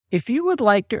If you would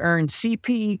like to earn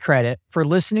CPE credit for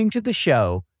listening to the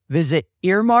show, visit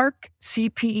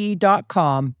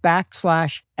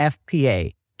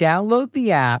earmarkcpe.com/FPA. Download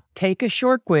the app, take a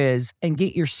short quiz, and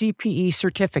get your CPE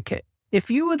certificate.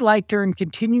 If you would like to earn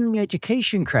continuing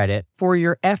education credit for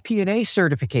your FP&A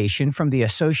certification from the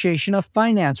Association of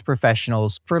Finance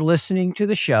Professionals for listening to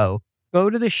the show, go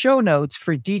to the show notes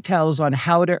for details on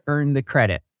how to earn the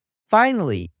credit.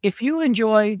 Finally, if you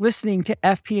enjoy listening to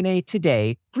FP&A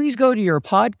Today, please go to your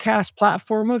podcast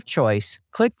platform of choice,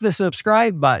 click the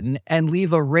subscribe button, and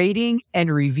leave a rating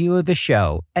and review of the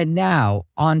show. And now,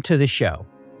 on to the show.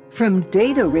 From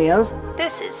Data Rails,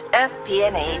 this is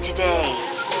FP&A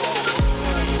Today.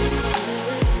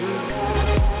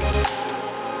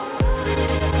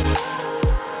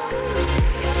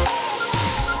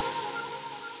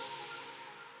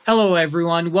 Hello,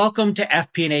 everyone. Welcome to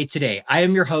FP&A Today. I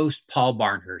am your host, Paul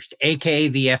Barnhurst, aka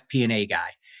the FP&A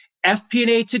Guy.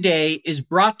 FP&A Today is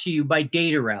brought to you by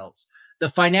Data Rails, the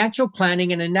financial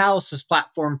planning and analysis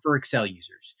platform for Excel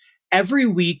users. Every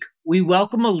week, we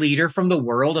welcome a leader from the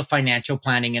world of financial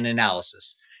planning and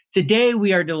analysis. Today,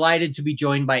 we are delighted to be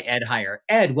joined by Ed Hyer.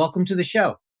 Ed, welcome to the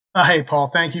show. Hey, Paul.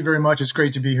 Thank you very much. It's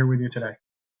great to be here with you today.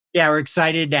 Yeah, we're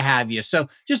excited to have you. So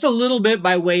just a little bit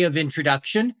by way of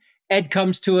introduction. Ed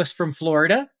comes to us from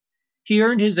Florida. He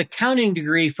earned his accounting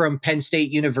degree from Penn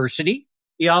State University.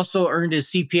 He also earned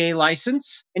his CPA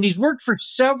license, and he's worked for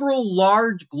several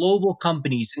large global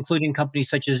companies, including companies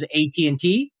such as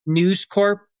AT&T, News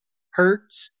Corp,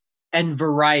 Hertz, and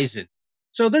Verizon.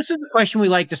 So this is a question we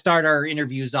like to start our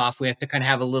interviews off with to kind of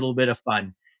have a little bit of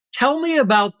fun. Tell me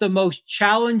about the most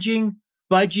challenging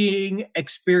budgeting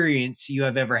experience you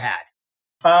have ever had.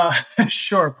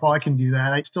 Sure, Paul, I can do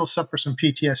that. I still suffer some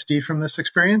PTSD from this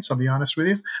experience, I'll be honest with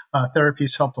you.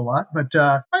 Therapy's helped a lot. But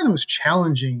probably the most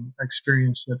challenging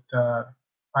experience that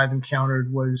I've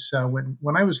encountered was when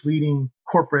I was leading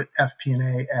corporate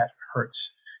FP&A at Hertz.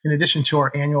 In addition to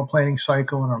our annual planning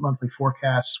cycle and our monthly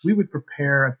forecasts, we would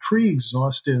prepare a pretty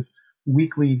exhaustive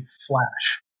weekly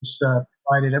flash. It was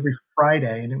provided every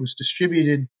Friday, and it was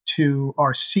distributed to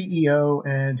our CEO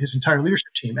and his entire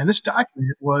leadership team. And this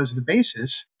document was the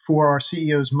basis for our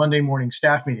CEO's Monday morning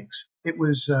staff meetings. It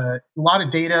was a lot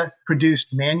of data produced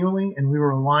manually, and we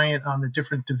were reliant on the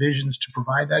different divisions to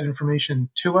provide that information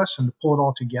to us and to pull it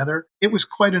all together. It was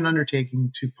quite an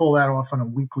undertaking to pull that off on a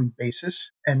weekly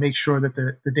basis and make sure that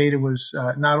the data was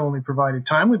not only provided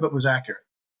timely, but was accurate.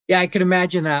 Yeah, I can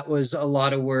imagine that was a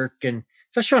lot of work, and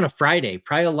especially on a Friday,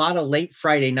 probably a lot of late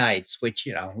Friday nights, which,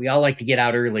 we all like to get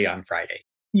out early on Friday.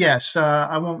 Yes,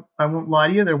 I won't lie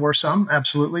to you. There were some,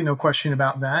 absolutely, no question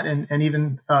about that. And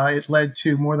even it led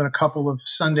to more than a couple of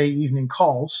Sunday evening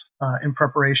calls in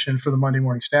preparation for the Monday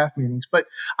morning staff meetings. But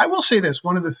I will say this,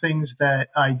 one of the things that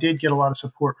I did get a lot of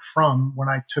support from when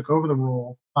I took over the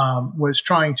role was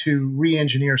trying to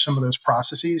re-engineer some of those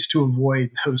processes to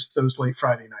avoid those late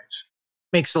Friday nights.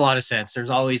 Makes a lot of sense. There's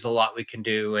always a lot we can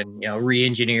do. And,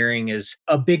 re-engineering is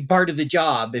a big part of the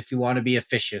job if you want to be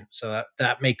efficient. So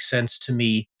that makes sense to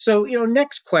me. So,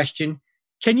 next question.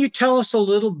 Can you tell us a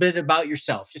little bit about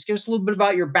yourself? Just give us a little bit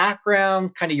about your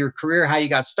background, kind of your career, how you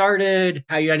got started,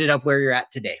 how you ended up where you're at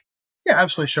today. Yeah,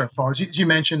 absolutely. Sure, Paul. As you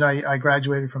mentioned, I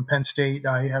graduated from Penn State.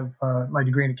 I have my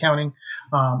degree in accounting.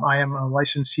 I am a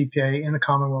licensed CPA in the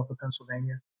Commonwealth of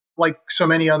Pennsylvania. Like so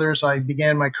many others, I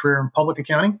began my career in public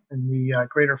accounting in the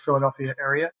greater Philadelphia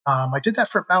area. I did that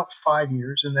for about 5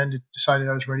 years and then decided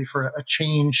I was ready for a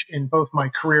change in both my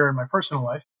career and my personal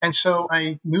life. And so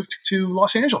I moved to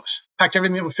Los Angeles, packed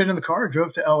everything that would fit in the car,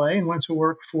 drove to LA and went to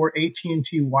work for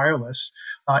AT&T Wireless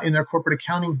in their corporate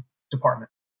accounting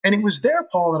department. And it was there,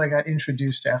 Paul, that I got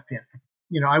introduced to FP&A.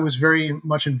 I was very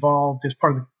much involved as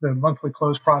part of the monthly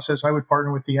close process. I would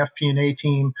partner with the FP&A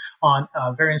team on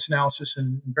variance analysis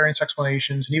and variance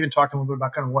explanations, and even talking a little bit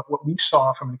about kind of what we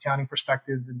saw from an accounting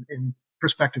perspective in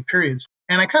prospective periods.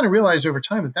 And I kind of realized over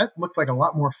time that looked like a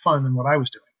lot more fun than what I was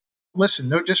doing. Listen,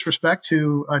 no disrespect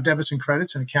to debits and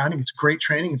credits in accounting. It's great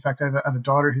training. In fact, I have a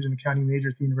daughter who's an accounting major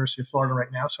at the University of Florida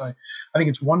right now, so I think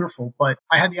it's wonderful. But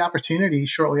I had the opportunity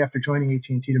shortly after joining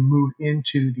AT&T to move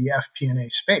into the FP&A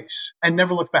space and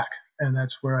never look back. And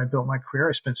that's where I built my career.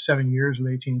 I spent 7 years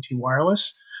with AT&T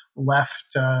Wireless,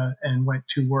 left and went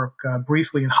to work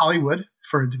briefly in Hollywood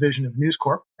for a division of News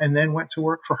Corp, and then went to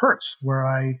work for Hertz, where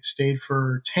I stayed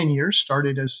for 10 years,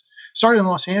 started in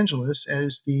Los Angeles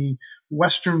as the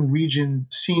Western Region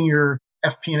Senior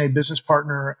FP&A Business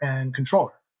Partner and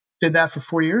Controller. Did that for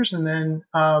 4 years, and then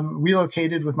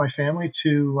relocated with my family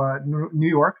to New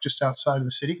York, just outside of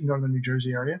the city, northern New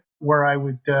Jersey area, where I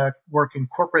would work in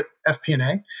corporate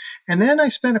FP&A. And then I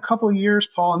spent a couple of years,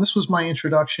 Paul, and this was my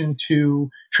introduction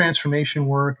to transformation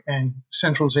work and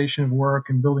centralization of work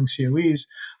and building COEs.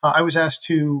 I was asked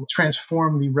to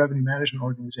transform the revenue management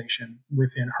organization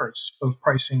within Hertz, both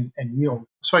pricing and yield.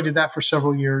 So I did that for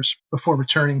several years before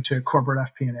returning to corporate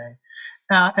FP&A.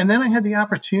 And then I had the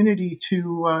opportunity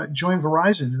to join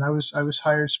Verizon, and I was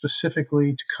hired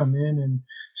specifically to come in and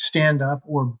stand up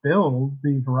or build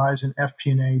the Verizon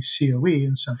FP&A COE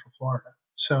in Central Florida.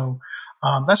 So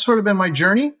that's sort of been my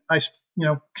journey.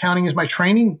 Accounting is my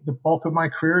training. The bulk of my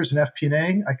career is in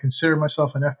FP&A. I consider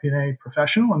myself an FP&A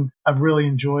professional, and I've really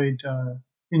enjoyed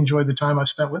the time I've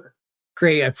spent with it.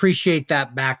 Great. I appreciate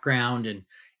that background. And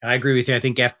I agree with you. I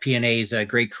think FP&A is a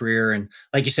great career. And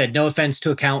like you said, no offense to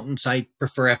accountants, I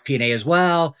prefer FP&A as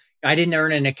well. I didn't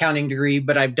earn an accounting degree,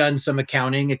 but I've done some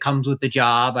accounting. It comes with the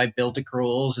job. I've built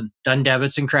accruals and done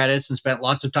debits and credits and spent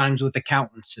lots of times with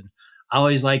accountants. And I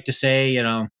always like to say,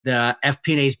 the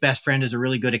FP&A's best friend is a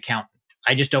really good accountant.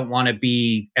 I just don't want to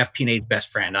be FP&A's best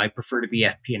friend. I prefer to be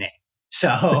FP&A.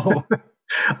 So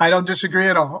I don't disagree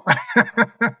at all.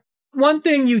 One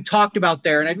thing you talked about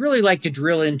there, and I'd really like to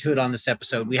drill into it on this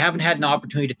episode, we haven't had an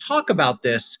opportunity to talk about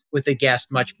this with a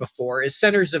guest much before, is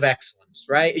centers of excellence,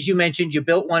 right? As you mentioned, you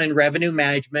built one in revenue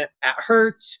management at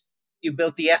Hertz. You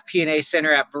built the FP&A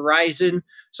center at Verizon.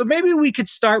 So maybe we could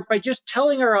start by just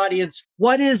telling our audience,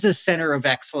 what is a center of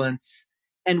excellence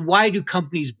and why do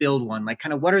companies build one? Like,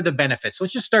 kind of what are the benefits?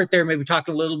 Let's just start there, maybe talk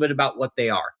a little bit about what they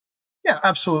are. Yeah,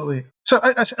 absolutely. So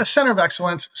a center of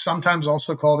excellence, sometimes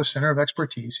also called a center of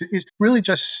expertise, is really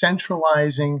just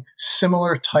centralizing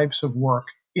similar types of work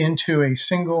into a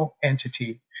single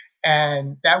entity.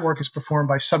 And that work is performed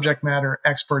by subject matter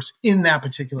experts in that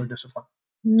particular discipline.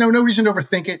 No reason to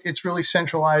overthink it. It's really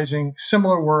centralizing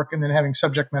similar work and then having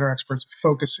subject matter experts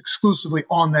focus exclusively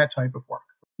on that type of work.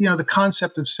 The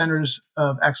concept of centers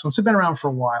of excellence have been around for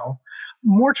a while.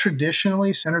 More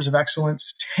traditionally, centers of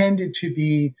excellence tended to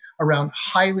be around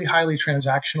highly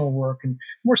transactional work, and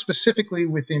more specifically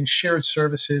within shared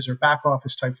services or back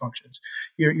office type functions.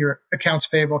 Your accounts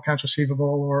payable, accounts receivable,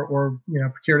 or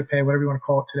procure to pay, whatever you want to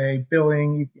call it today,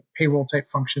 billing, payroll type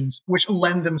functions, which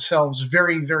lend themselves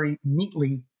very, very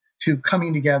neatly to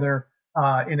coming together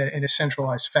in a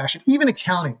centralized fashion. Even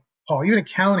accounting, Paul,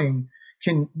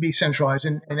 can be centralized.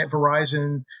 And at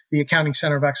Verizon, the Accounting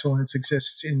Center of Excellence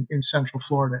exists in Central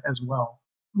Florida as well.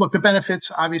 Look, the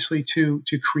benefits, obviously, to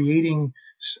creating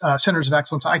centers of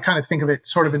excellence, I kind of think of it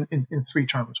sort of in three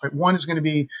terms, right? One is going to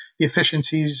be the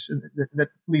efficiencies that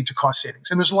lead to cost savings.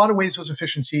 And there's a lot of ways those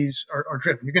efficiencies are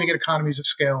driven. You're going to get economies of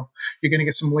scale. You're going to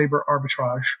get some labor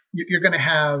arbitrage. You're going to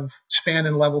have span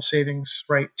and level savings,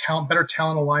 right? Better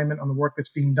talent alignment on the work that's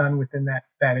being done within that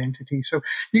entity. So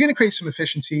you're going to create some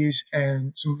efficiencies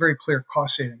and some very clear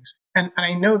cost savings. And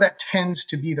I know that tends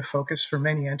to be the focus for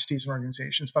many entities and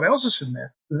organizations, but I also submit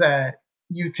that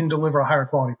you can deliver a higher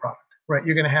quality product, right?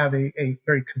 You're going to have a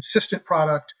very consistent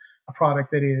product, a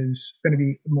product that is going to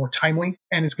be more timely,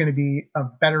 and it's going to be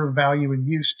of better value and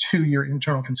use to your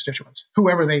internal constituents,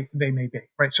 whoever they may be,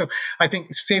 right? So I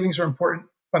think savings are important,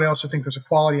 but I also think there's a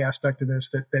quality aspect of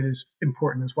this that is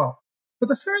important as well. But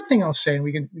the third thing I'll say, and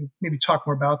we can maybe talk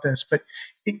more about this, but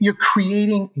you're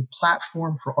creating a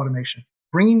platform for automation.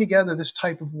 Bringing together this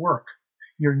type of work,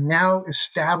 you're now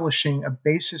establishing a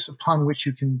basis upon which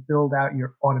you can build out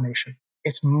your automation.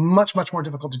 It's much more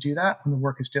difficult to do that when the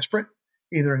work is disparate,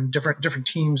 either in different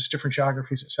teams, different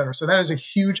geographies, et cetera. So that is a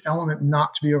huge element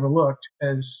not to be overlooked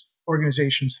as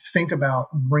organizations think about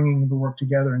bringing the work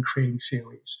together and creating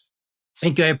COEs.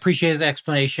 Thank you. I appreciate the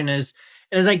explanation. As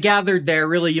I gathered there,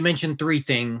 really, you mentioned three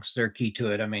things that are key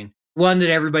to it. I mean, one, that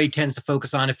everybody tends to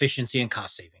focus on efficiency and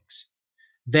cost savings.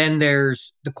 Then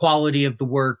there's the quality of the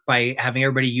work by having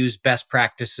everybody use best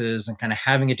practices and kind of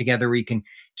having it together where you can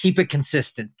keep it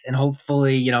consistent. And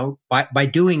hopefully, by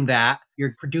doing that,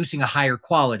 you're producing a higher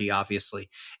quality, obviously.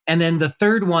 And then the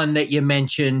third one that you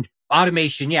mentioned,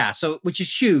 automation. Yeah. So, which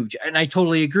is huge. And I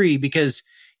totally agree, because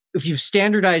if you've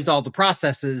standardized all the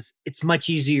processes, it's much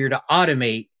easier to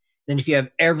automate than if you have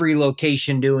every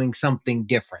location doing something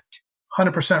different.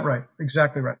 100% right.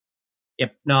 Exactly right.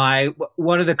 Yep. No,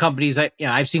 one of the companies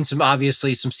I've seen some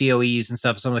COEs and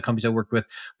stuff, some of the companies I worked with,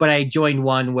 but I joined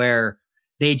one where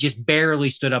they just barely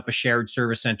stood up a shared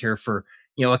service center for,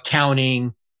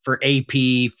 accounting, for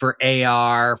AP, for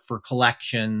AR, for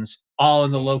collections, all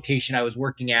in the location I was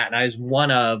working at. And I was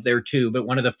one of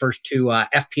the first two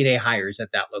FP&A hires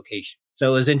at that location.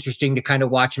 So it was interesting to kind of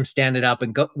watch them stand it up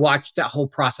and watch that whole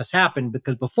process happen,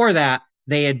 because before that,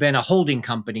 they had been a holding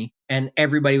company and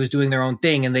everybody was doing their own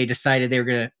thing. And they decided they were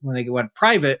going to, when they went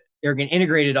private, they were going to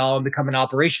integrate it all and become an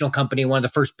operational company. One of the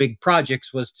first big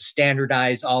projects was to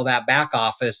standardize all that back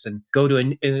office and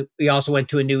we also went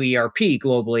to a new ERP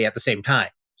globally at the same time.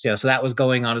 So that was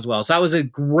going on as well. So that was a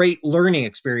great learning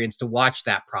experience to watch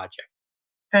that project.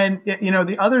 And,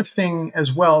 the other thing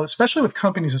as well, especially with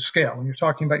companies of scale, when you're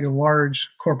talking about your large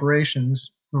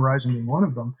corporations, Verizon being one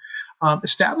of them,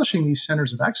 establishing these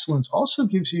centers of excellence also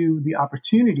gives you the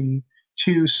opportunity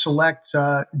to select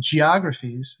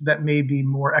geographies that may be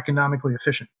more economically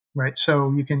efficient, right?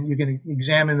 So you can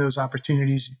examine those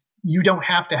opportunities. You don't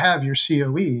have to have your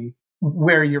COE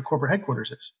where your corporate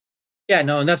headquarters is. Yeah,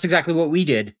 no, and that's exactly what we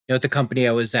did at the company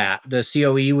I was at. The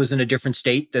COE was in a different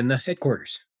state than the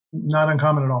headquarters. Not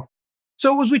uncommon at all.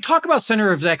 So as we talk about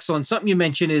center of excellence, something you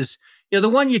mentioned is, the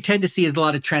one you tend to see is a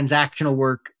lot of transactional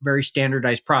work, very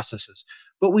standardized processes.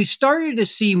 But we've started to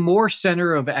see more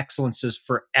center of excellences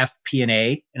for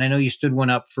FP&A, and I know you stood one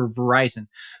up for Verizon.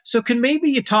 So can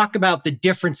maybe you talk about the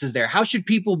differences there? How should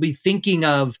people be thinking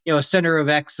of, a center of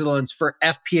excellence for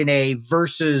FP&A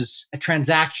versus a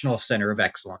transactional center of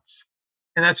excellence?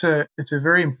 And it's a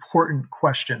very important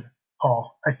question,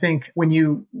 Paul. I think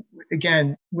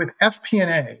again, with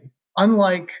FP&A,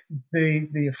 unlike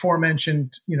the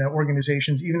aforementioned,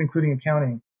 organizations, even including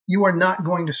accounting, you are not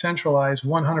going to centralize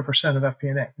 100% of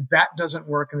FP&A. That doesn't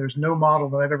work, and there's no model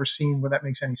that I've ever seen where that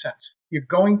makes any sense. You're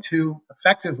going to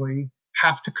effectively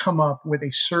have to come up with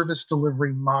a service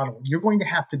delivery model. You're going to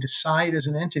have to decide as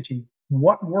an entity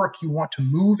what work you want to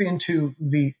move into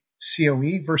the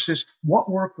COE versus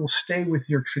what work will stay with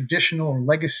your traditional or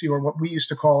legacy, or what we used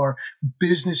to call our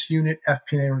business unit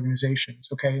FP&A organizations.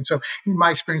 Okay. And so in my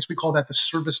experience, we call that the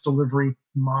service delivery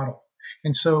model.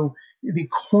 And so the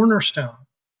cornerstone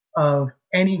of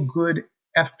any good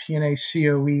FP&A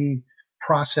COE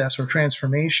process or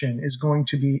transformation is going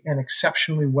to be an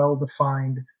exceptionally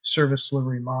well-defined service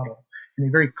delivery model and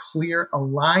a very clear,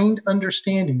 aligned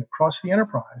understanding across the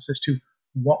enterprise as to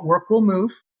what work will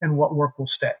move and what work will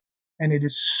stay. And it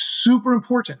is super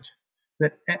important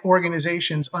that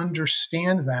organizations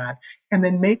understand that and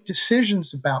then make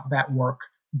decisions about that work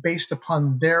based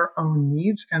upon their own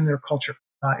needs and their culture.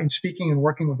 In speaking and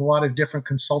working with a lot of different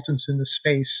consultants in this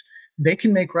space, they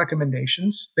can make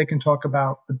recommendations. They can talk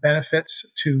about the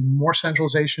benefits to more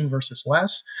centralization versus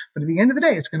less. But at the end of the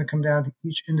day, it's going to come down to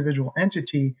each individual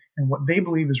entity and what they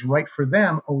believe is right for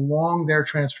them along their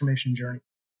transformation journey.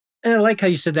 And I like how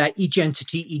you said that, each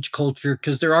entity, each culture,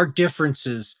 because there are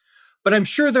differences. But I'm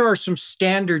sure there are some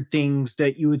standard things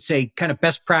that you would say kind of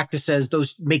best practices,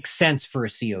 those make sense for a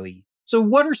COE. So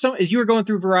what are some, as you were going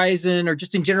through Verizon or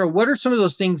just in general, what are some of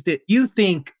those things that you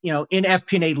think, in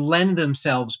FP&A lend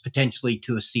themselves potentially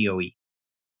to a COE?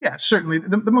 Yeah, certainly.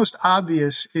 The most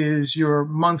obvious is your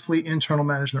monthly internal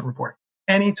management report.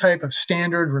 Any type of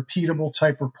standard, repeatable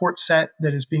type report set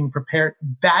that is being prepared,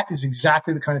 that is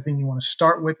exactly the kind of thing you want to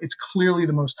start with. It's clearly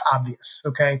the most obvious,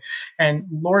 okay? And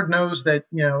Lord knows that,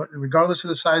 regardless of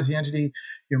the size of the entity,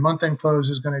 your month-end close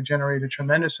is going to generate a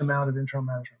tremendous amount of internal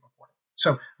management reporting.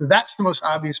 So that's the most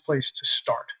obvious place to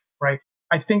start, right?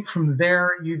 I think from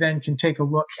there, you then can take a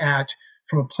look at,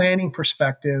 from a planning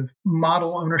perspective,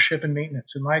 model ownership and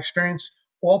maintenance. In my experience,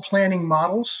 all planning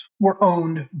models were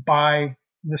owned by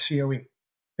the COE.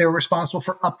 They were responsible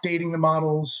for updating the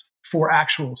models for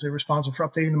actuals. They were responsible for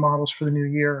updating the models for the new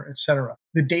year, et cetera.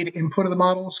 The data input of the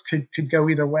models could go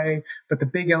either way, but the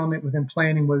big element within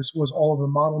planning was all of the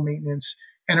model maintenance,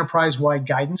 enterprise-wide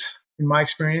guidance. In my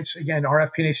experience, again, our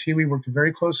FP&A COE worked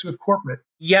very closely with corporate.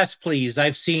 Yes, please.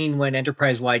 I've seen when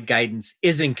enterprise-wide guidance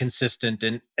is inconsistent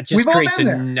and it just creates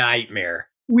a nightmare.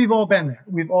 We've all been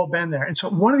there. And so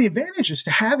one of the advantages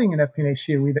to having an FP&A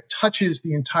COE that touches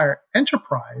the entire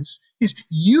enterprise is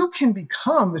you can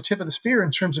become the tip of the spear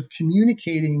in terms of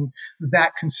communicating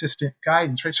that consistent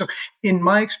guidance, right? So in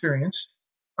my experience,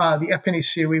 the FP&A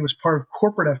COE was part of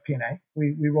corporate FP&A.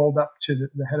 We rolled up to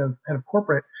the head of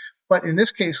corporate. But in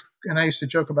this case, and I used to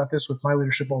joke about this with my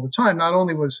leadership all the time, not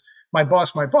only was my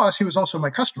boss, he was also my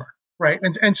customer. Right.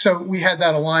 And so we had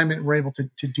that alignment. We're able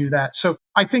to do that. So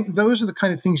I think those are the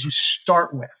kind of things you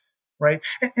start with. Right.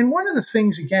 And one of the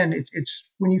things, again,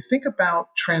 it's when you think about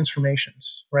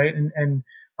transformations. Right. And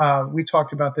we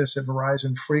talked about this at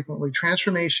Verizon frequently.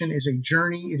 Transformation is a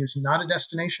journey. It is not a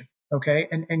destination. OK.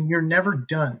 And you're never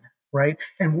done. Right.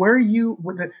 And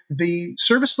the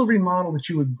service delivery model that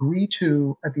you agree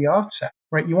to at the outset.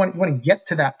 Right. You want to get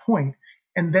to that point.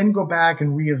 And then go back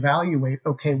and reevaluate,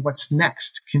 okay, what's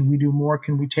next? Can we do more?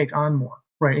 Can we take on more?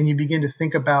 Right. And you begin to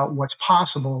think about what's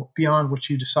possible beyond what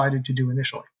you decided to do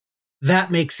initially.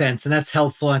 That makes sense. And that's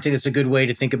helpful. I think it's a good way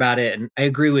to think about it. And I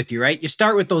agree with you, right? You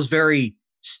start with those very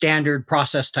standard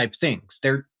process type things.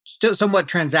 They're still somewhat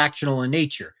transactional in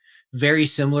nature, very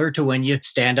similar to when you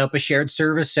stand up a shared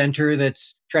service center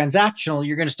that's transactional.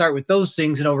 You're going to start with those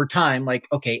things. And over time, like,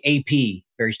 okay, AP,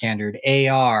 very standard,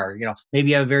 AR, maybe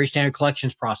you have a very standard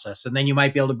collections process. And then you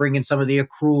might be able to bring in some of the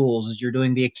accruals as you're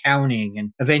doing the accounting.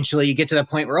 And eventually you get to that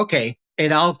point where, okay,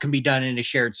 it all can be done in a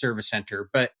shared service center,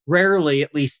 but rarely,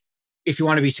 at least if you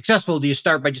want to be successful, do you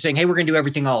start by just saying, hey, we're going to do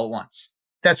everything all at once?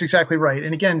 That's exactly right.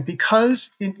 And again,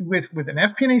 because with an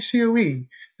FP&A COE,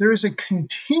 there is a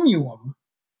continuum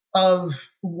of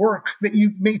work that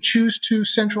you may choose to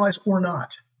centralize or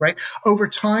not, right? Over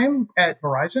time at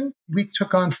Verizon, we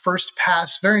took on first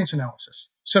pass variance analysis.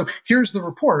 So here's the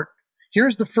report.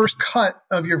 Here's the first cut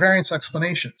of your variance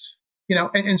explanations.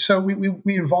 And so we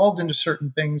evolved into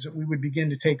certain things that we would begin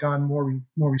to take on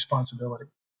more responsibility.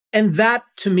 And that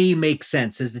to me makes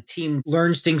sense as the team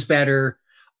learns things better,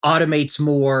 automates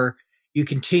more. You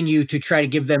continue to try to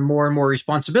give them more and more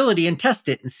responsibility and test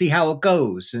it and see how it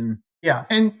goes. And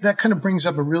that kind of brings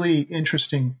up a really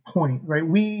interesting point, right?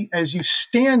 As you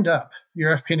stand up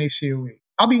your FP&A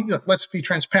COE, let's be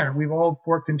transparent. We've all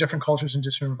worked in different cultures and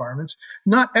different environments.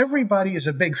 Not everybody is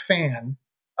a big fan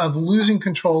of losing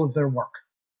control of their work.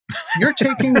 You're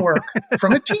taking work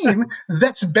from a team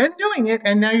that's been doing it,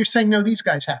 and now you're saying, no, these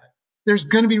guys have it. There's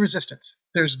going to be resistance.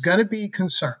 There's going to be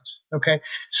concerns, okay?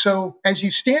 So as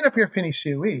you stand up your FP&A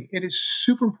COE, it is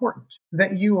super important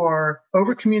that you are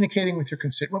over-communicating with your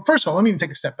constituents. Well, first of all, let me even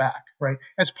take a step back, right?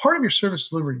 As part of your service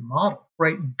delivery model,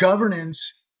 right,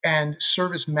 governance and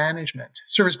service management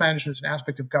is an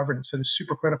aspect of governance that is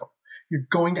super critical. You're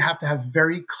going to have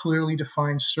very clearly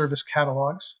defined service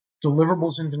catalogs,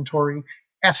 deliverables inventory,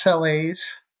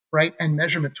 SLAs, right, and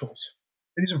measurement tools.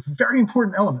 These are very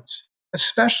important elements,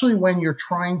 especially when you're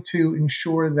trying to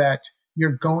ensure that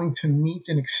you're going to meet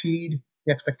and exceed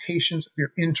the expectations of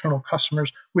your internal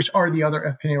customers, which are the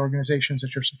other FP&A organizations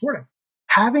that you're supporting.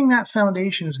 Having that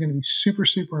foundation is going to be super,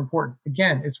 super important.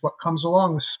 Again, it's what comes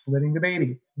along with splitting the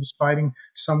baby, deciding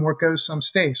some work goes, some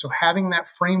stays. So having that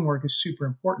framework is super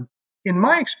important. In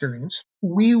my experience,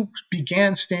 we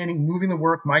began moving the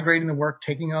work, migrating the work,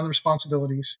 taking on the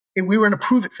responsibilities. We were in a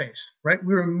prove it phase, right?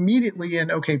 We were immediately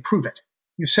in, okay, prove it.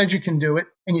 You said you can do it,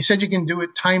 and you said you can do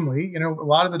it timely. A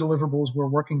lot of the deliverables we're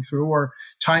working through are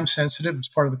time sensitive as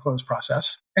part of the close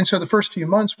process. And so the first few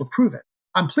months were prove it.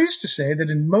 I'm pleased to say that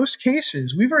in most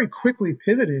cases, we very quickly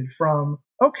pivoted from,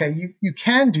 okay, you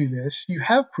can do this. You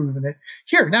have proven it.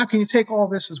 Here, now can you take all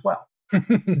this as well?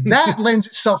 That lends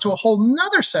itself to a whole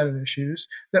nother set of issues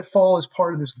that fall as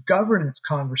part of this governance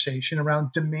conversation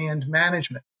around demand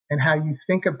management and how you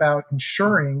think about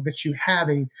ensuring that you have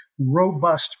a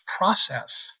robust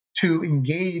process to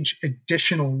engage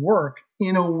additional work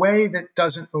in a way that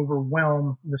doesn't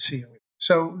overwhelm the COE.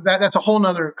 So that's a whole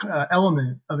nother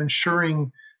element of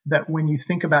ensuring that when you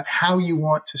think about how you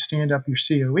want to stand up your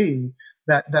COE,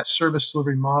 that service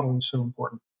delivery model is so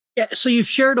important. Yeah, so you've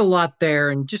shared a lot there,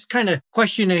 and just kind of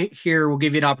question here will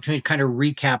give you an opportunity to kind of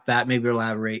recap that, maybe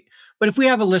elaborate. But if we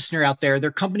have a listener out there,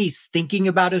 their company's thinking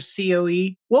about a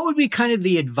COE, what would be kind of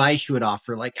the advice you would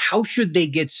offer? Like, how should they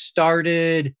get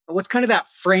started? What's kind of that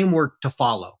framework to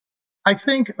follow? I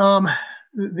think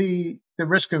the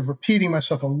risk of repeating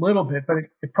myself a little bit, but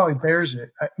it probably bears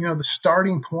it. The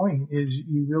starting point is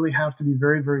you really have to be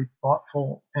very, very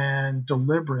thoughtful and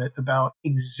deliberate about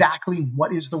exactly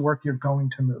what is the work you're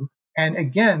going to move. And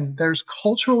again, there's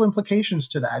cultural implications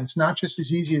to that. It's not just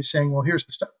as easy as saying, well, here's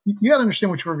the stuff. You got to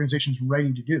understand what your organization's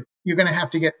ready to do. You're going to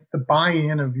have to get the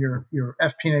buy-in of your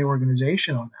FP&A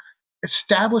organization on that.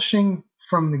 Establishing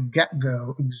from the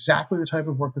get-go exactly the type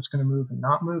of work that's going to move and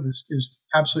not move is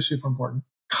absolutely super important.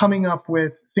 Coming up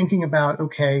with thinking about,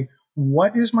 okay,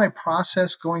 what is my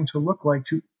process going to look like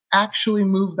to actually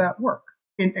move that work?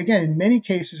 And again, in many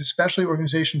cases, especially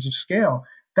organizations of scale,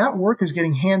 that work is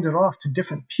getting handed off to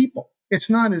different people. It's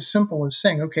not as simple as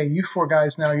saying, okay, you four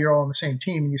guys, now you're all on the same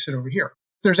team and you sit over here.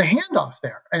 There's a handoff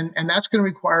there, and that's going to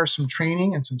require some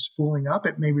training and some spooling up.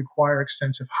 It may require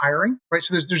extensive hiring, right?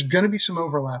 So there's going to be some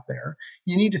overlap there.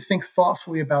 You need to think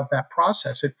thoughtfully about that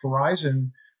process. At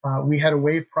Verizon, we had a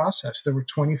wave process. There were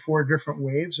 24 different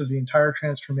waves of the entire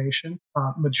transformation,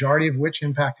 majority of which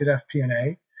impacted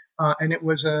FP&A, and it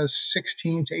was a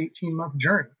 16 to 18 month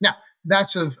journey. Now,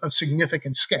 that's of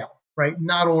significant scale, right?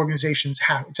 Not all organizations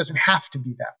it doesn't have to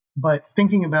be that. But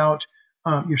thinking about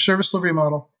your service delivery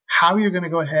model, how you're going to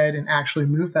go ahead and actually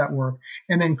move that work,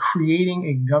 and then creating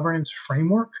a governance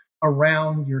framework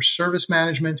around your service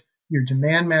management, your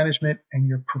demand management, and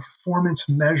your performance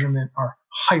measurement are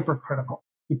hyper critical.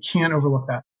 You can't overlook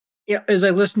that. Yeah, as I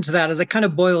listen to that, as I kind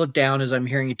of boil it down, as I'm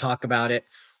hearing you talk about it,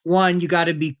 one, you got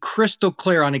to be crystal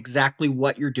clear on exactly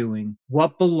what you're doing,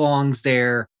 what belongs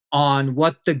there, on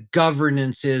what the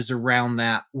governance is around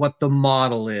that, what the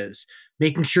model is,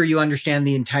 making sure you understand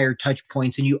the entire touch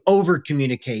points and you over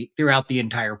communicate throughout the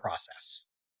entire process.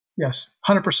 Yes,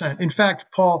 100%. In fact,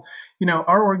 Paul,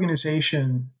 our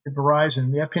organization at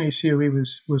Verizon, the FP&A COE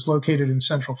was located in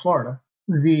Central Florida.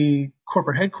 The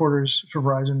corporate headquarters for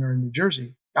Verizon are in New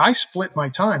Jersey. I split my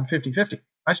time 50-50.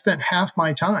 I spent half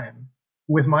my time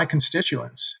with my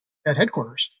constituents at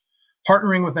headquarters,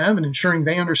 partnering with them and ensuring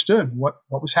they understood what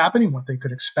was happening, what they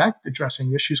could expect,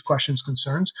 addressing issues, questions,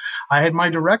 concerns. I had my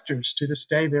directors. To this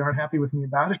day, they aren't happy with me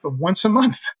about it, but once a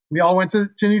month, we all went to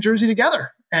New Jersey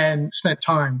together and spent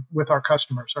time with our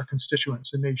customers, our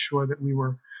constituents, and made sure that we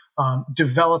were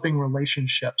developing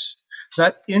relationships.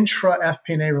 That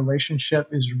intra-FP&A relationship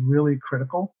is really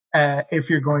critical if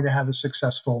you're going to have a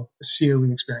successful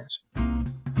COE experience.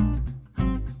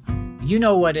 You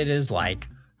know what it is like.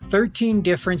 13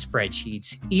 different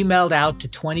spreadsheets emailed out to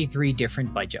 23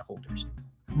 different budget holders.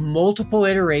 Multiple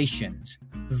iterations,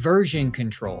 version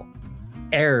control,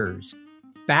 errors,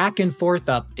 back and forth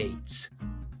updates.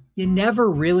 You never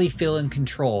really feel in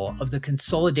control of the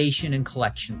consolidation and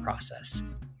collection process.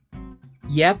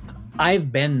 Yep,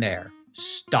 I've been there.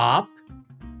 Stop,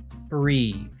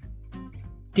 breathe.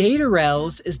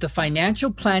 DataRels is the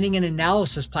financial planning and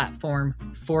analysis platform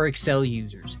for Excel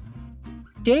users.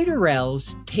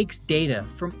 DataRels takes data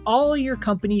from all your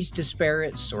company's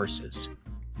disparate sources.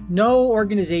 No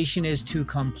organization is too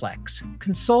complex,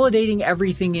 consolidating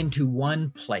everything into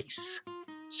one place,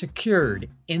 secured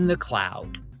in the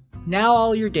cloud. Now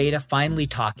all your data finally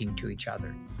talking to each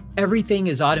other. Everything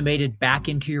is automated back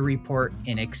into your report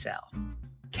in Excel.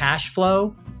 Cash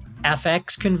flow,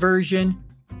 FX conversion,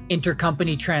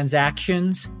 intercompany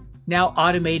transactions, now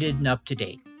automated and up to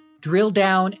date. Drill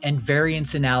down and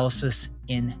variance analysis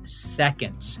in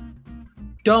seconds.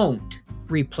 Don't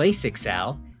replace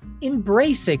Excel,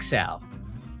 embrace Excel.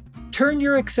 Turn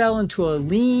your Excel into a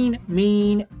lean,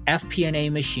 mean FP&A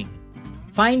machine.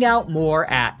 Find out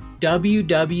more at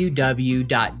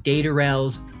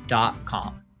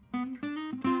www.datarels.com.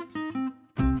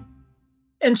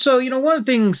 And so, one of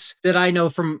the things that I know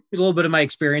from a little bit of my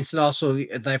experience and also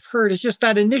that I've heard is just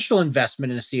that initial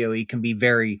investment in a COE can be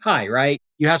very high, right?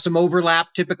 You have some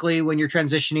overlap typically when you're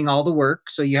transitioning all the work.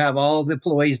 So you have all the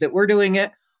employees that were doing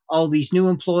it, all these new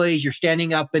employees, you're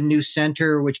standing up a new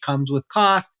center, which comes with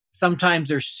cost. Sometimes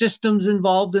there's systems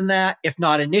involved in that, if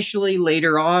not initially,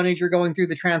 later on as you're going through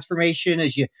the transformation,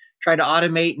 as you try to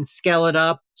automate and scale it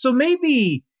up. So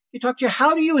maybe you talk to you,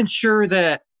 how do you ensure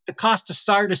that the cost to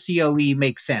start a COE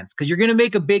makes sense? Because you're going to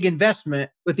make a big investment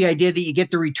with the idea that you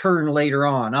get the return later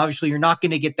on. Obviously, you're not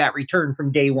going to get that return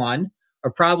from day one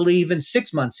or probably even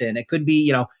 6 months in. It could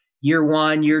be, year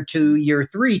 1, year 2, year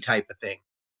 3 type of thing.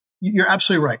 You're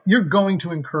absolutely right. You're going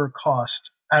to incur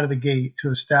cost out of the gate to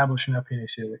establish an FP&A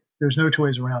COE. There's no two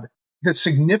ways around it. The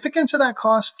significance of that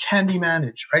cost can be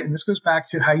managed, right? And this goes back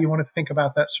to how you want to think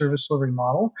about that service delivery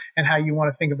model and how you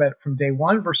want to think about it from day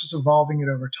one versus evolving it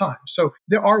over time. So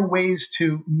there are ways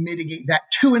to mitigate that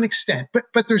to an extent, but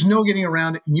there's no getting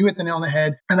around it. And you hit the nail on the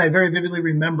head. And I very vividly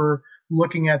remember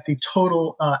looking at the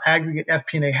total aggregate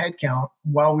FP&A headcount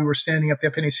while we were standing up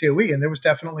the FP&A COE, and there was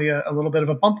definitely a little bit of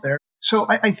a bump there. So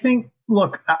I think,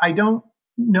 look, I don't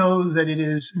know that it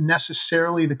is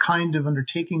necessarily the kind of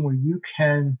undertaking where you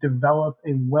can develop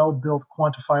a well-built,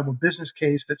 quantifiable business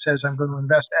case that says I'm going to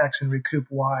invest X and recoup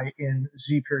Y in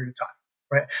Z period of time,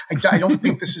 right? I don't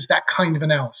think this is that kind of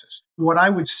analysis. What I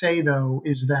would say, though,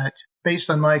 is that based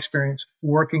on my experience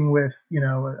working with,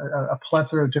 a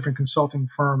plethora of different consulting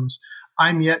firms,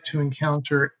 I'm yet to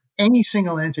encounter any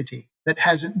single entity that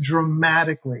hasn't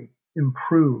dramatically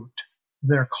improved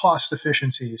their cost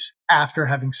efficiencies after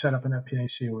having set up an FP&A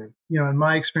COE. In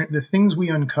my experience, the things we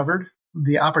uncovered,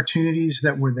 the opportunities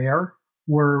that were there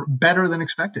were better than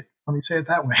expected. Let me say it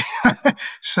that way.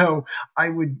 So I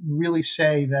would really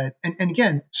say that, and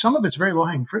again, some of it's very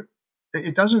low-hanging fruit.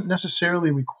 It doesn't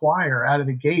necessarily require out of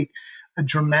the gate a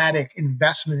dramatic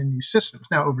investment in new systems.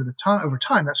 Now, over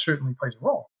time, that certainly plays a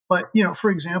role. But, for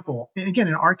example, and again,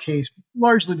 in our case,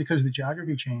 largely because of the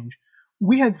geography change,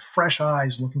 we had fresh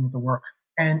eyes looking at the work.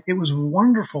 And it was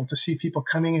wonderful to see people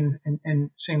coming in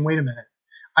and saying, wait a minute,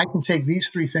 I can take these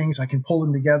 3 things, I can pull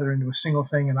them together into a single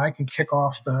thing, and I can kick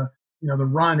off the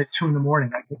run at 2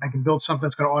 a.m. I can build something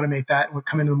that's going to automate that, and we'll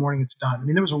come into the morning, it's done. I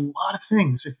mean, there was a lot of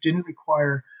things that didn't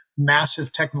require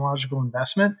massive technological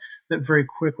investment that very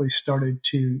quickly started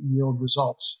to yield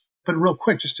results. But real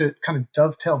quick, just to kind of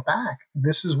dovetail back,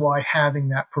 this is why having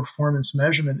that performance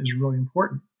measurement is really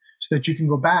important. so that you can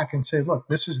go back and say, look,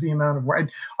 this is the amount of work.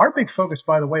 And our big focus,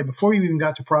 by the way, before we even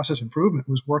got to process improvement,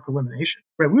 was work elimination.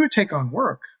 Right? We would take on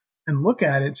work and look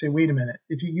at it and say, wait a minute,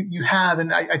 if you have,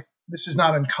 and this is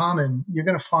not uncommon, you're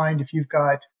going to find if you've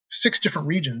got 6 different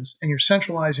regions and you're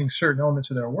centralizing certain elements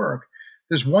of their work,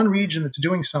 there's one region that's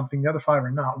doing something, the other 5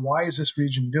 are not. Why is this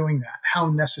region doing that? How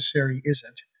necessary is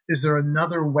it? Is there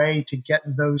another way to get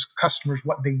those customers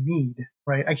what they need,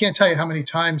 right? I can't tell you how many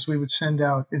times we would send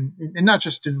out, and not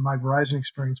just in my Verizon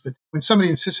experience, but when somebody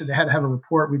insisted they had to have a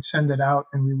report, we'd send it out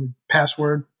and we would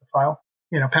password the file,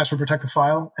 password protect the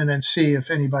file, and then see if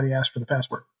anybody asked for the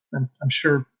password. And I'm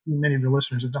sure many of your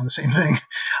listeners have done the same thing.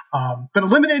 But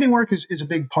eliminating work is a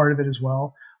big part of it as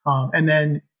well. And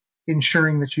then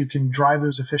ensuring that you can drive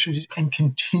those efficiencies and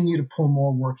continue to pull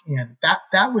more work in.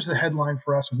 That was the headline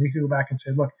for us. And we could go back and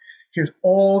say, look, here's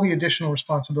all the additional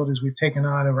responsibilities we've taken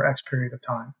on over X period of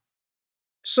time.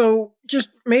 So just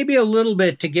maybe a little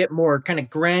bit to get more kind of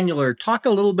granular, talk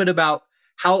a little bit about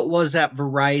how it was at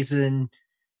Verizon.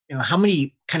 How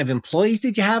many kind of employees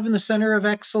did you have in the Center of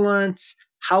Excellence?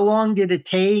 How long did it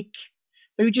take?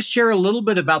 Maybe just share a little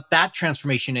bit about that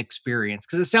transformation experience,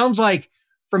 because it sounds like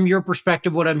from your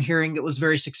perspective, what I'm hearing, it was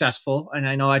very successful. And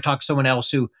I know I talked to someone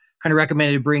else who kind of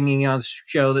recommended bringing you on the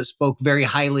show that spoke very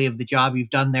highly of the job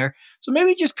you've done there. So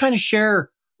maybe just kind of share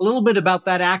a little bit about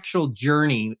that actual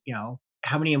journey.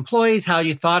 How many employees, how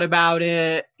you thought about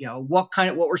it, what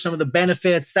were some of the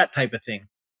benefits, that type of thing.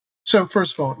 So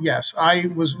first of all, yes, I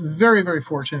was very, very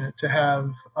fortunate to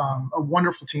have a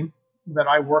wonderful team that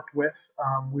I worked with.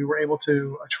 We were able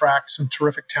to attract some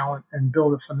terrific talent and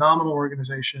build a phenomenal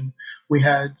organization. We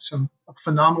had some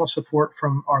phenomenal support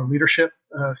from our leadership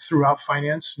throughout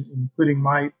finance, including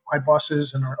my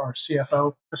bosses and our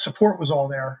CFO. The support was all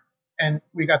there, and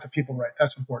we got the people right.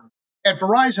 That's important. At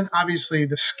Verizon, obviously,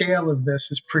 the scale of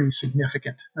this is pretty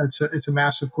significant. It's a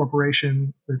massive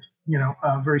corporation with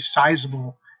a very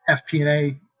sizable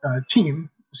FP&A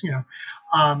team.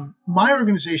 My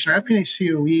organization, our FP&A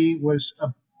COE, was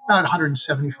about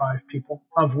 175 people,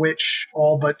 of which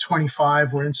all but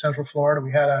 25 were in Central Florida.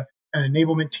 We had an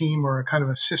enablement team, or a kind of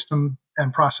a system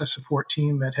and process support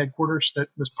team at headquarters that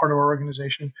was part of our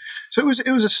organization. So it was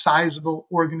a sizable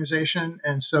organization.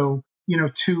 And so,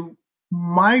 to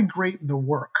migrate the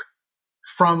work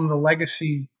from the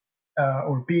legacy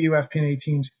or BU FP&A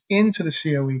teams into the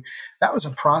COE, that was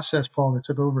a process, Paul, that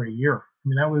took over a year. I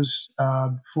mean, that was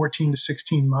 14 to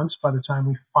 16 months by the time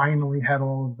we finally had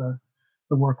all of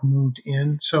the work moved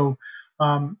in. So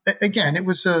again, it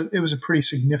was a pretty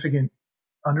significant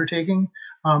undertaking.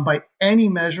 By any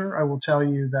measure, I will tell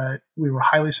you that we were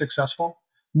highly successful,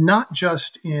 not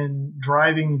just in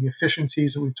driving the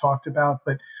efficiencies that we've talked about,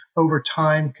 but over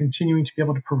time continuing to be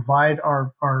able to provide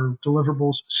our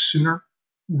deliverables sooner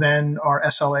than our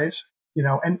SLAs.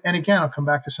 And again, I'll come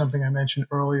back to something I mentioned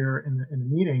earlier in the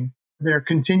meeting. There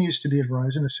continues to be at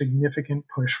Verizon a significant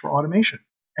push for automation.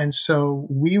 And so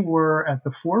we were at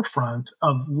the forefront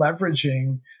of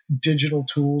leveraging digital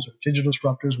tools or digital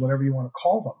disruptors, whatever you want to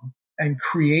call them, and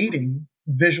creating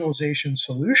visualization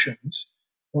solutions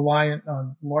reliant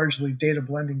on largely data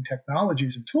blending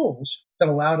technologies and tools that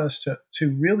allowed us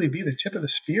to really be the tip of the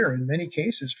spear in many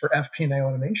cases for FP&A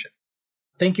automation.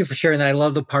 Thank you for sharing that. I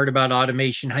love the part about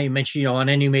automation, how you mentioned, on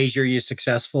any measure you're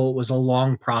successful. It was a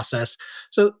long process.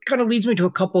 So it kind of leads me to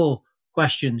a couple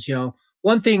questions.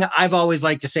 One thing I've always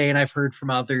liked to say, and I've heard from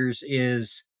others,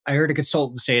 is I heard a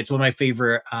consultant say, it's one of my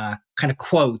favorite kind of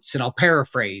quotes, and I'll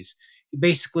paraphrase. He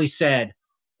basically said,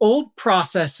 old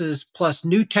processes plus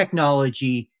new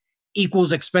technology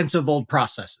equals expensive old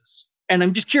processes. And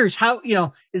I'm just curious, how,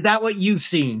 is that what you've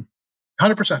seen?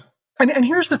 100%. And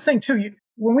here's the thing too,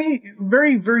 when we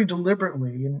very, very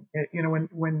deliberately, and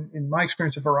when in my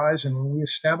experience at Verizon, when we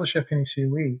established FP&A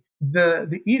COE,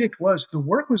 the edict was the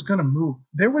work was going to move.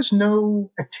 There was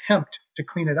no attempt to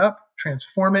clean it up,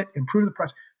 transform it, improve the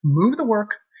process. Move the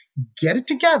work, get it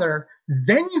together,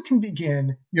 then you can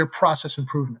begin your process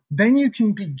improvement. Then you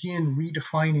can begin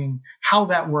redefining how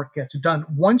that work gets done.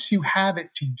 Once you have it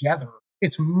together,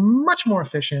 it's much more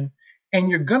efficient. And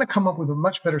you're going to come up with a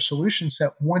much better solution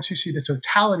set once you see the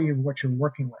totality of what you're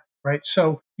working with, right?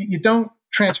 So you don't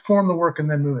transform the work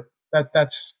and then move it.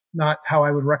 That's not how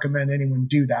I would recommend anyone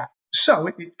do that. So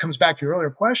it comes back to your earlier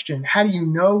question. How do you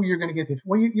know you're going to get this?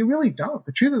 Well, you really don't.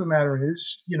 The truth of the matter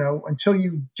is, until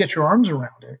you get your arms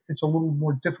around it, it's a little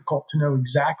more difficult to know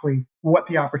exactly what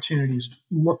the opportunities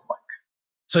look like.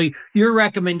 So your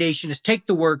recommendation is take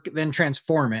the work, then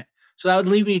transform it. So that would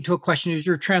lead me to a question: as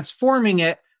you're transforming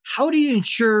it, how do you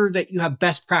ensure that you have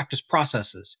best practice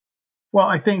processes? Well,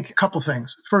 I think a couple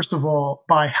things. First of all,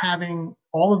 by having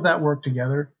all of that work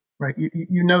together, right?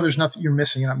 You know there's nothing you're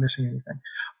missing. You're not missing anything.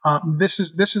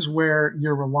 This is where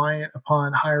you're reliant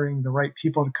upon hiring the right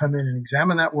people to come in and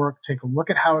examine that work, take a look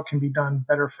at how it can be done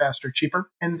better, faster, cheaper,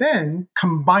 and then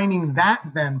combining that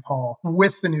then, Paul,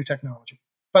 with the new technology.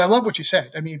 But I love what you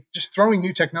said. I mean, just throwing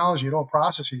new technology at all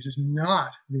processes is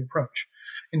not the approach.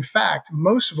 In fact,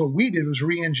 most of what we did was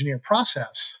re-engineer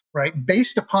process, right,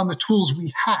 based upon the tools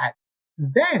we had.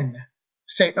 Then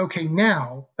say, okay,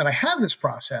 now that I have this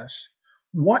process,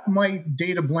 what might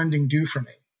data blending do for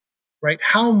me, right?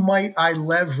 How might I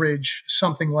leverage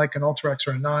something like an Alteryx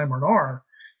or a NIME or an R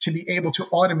to be able to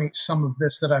automate some of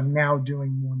this that I'm now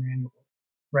doing more manually,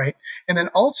 right? And then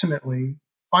ultimately,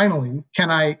 finally, can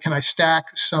I stack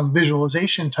some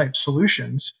visualization type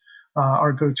solutions?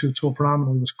 Our go-to tool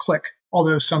predominantly was Click,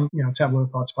 although some, Tableau,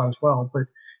 ThoughtSpot as well, but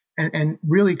and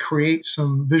really create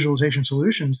some visualization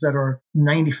solutions that are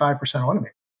 95%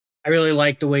 automated. I really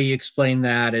like the way you explain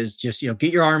that is just,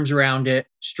 get your arms around it,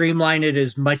 streamline it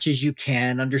as much as you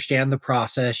can, understand the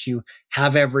process. You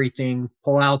have everything,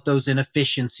 pull out those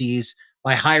inefficiencies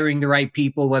by hiring the right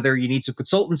people, whether you need some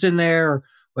consultants in there or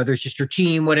whether it's just your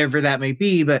team, whatever that may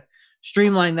be, but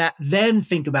streamline that, then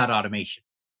think about automation.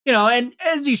 And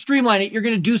as you streamline it, you're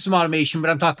going to do some automation, but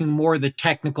I'm talking more the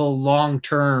technical,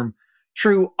 long-term,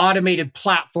 true automated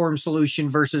platform solution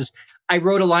versus I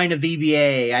wrote a line of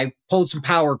VBA, I pulled some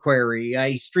Power Query,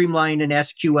 I streamlined an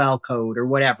SQL code or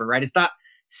whatever, right? It's not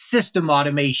system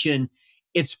automation.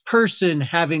 It's person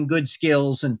having good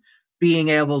skills and being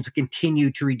able to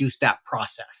continue to reduce that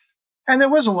process. And there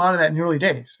was a lot of that in the early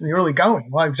days, in the early going.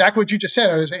 Well, exactly what you just said.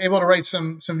 I was able to write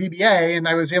some VBA and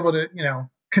I was able to,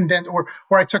 condense, or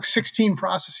I took 16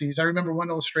 processes. I remember one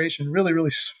illustration, really,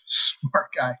 really smart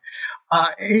guy.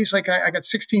 He's like, I got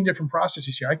 16 different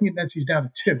processes here. I can condense these down to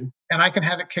 2, and I can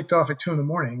have it kicked off at 2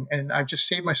 a.m. And I've just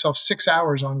saved myself 6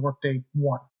 hours on workday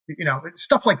 1.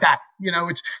 Stuff like that.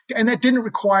 And that didn't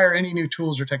require any new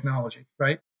tools or technology,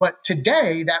 right? But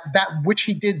today, that which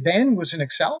he did then was in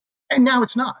Excel, and now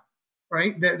it's not,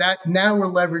 right? That now we're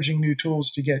leveraging new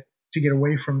tools to get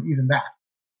away from even that.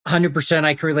 100%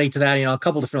 I can relate to that, a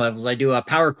couple different levels. I do a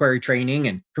Power Query training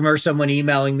and remember someone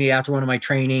emailing me after one of my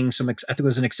trainings, I think it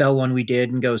was an Excel one we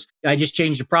did, and goes, I just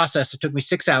changed the process. It took me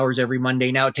 6 hours every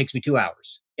Monday. Now it takes me 2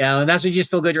 hours. And that's when you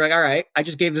just feel good. You're like, all right, I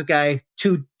just gave this guy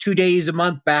two days a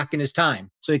month back in his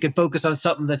time so he could focus on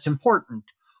something that's important.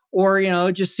 Or,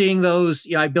 just seeing those,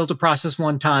 I built a process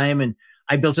one time and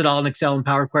I built it all in Excel and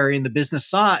Power Query, and the business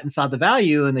saw it and saw the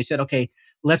value. And they said, okay,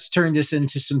 let's turn this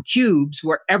into some cubes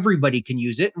where everybody can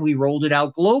use it. And we rolled it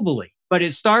out globally. But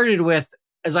it started with,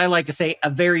 as I like to say, a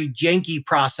very janky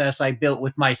process I built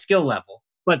with my skill level.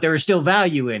 But there was still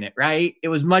value in it, right? It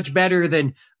was much better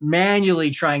than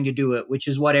manually trying to do it, which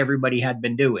is what everybody had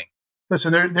been doing.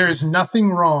 Listen, there is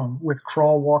nothing wrong with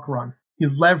crawl, walk, run. You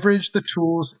leverage the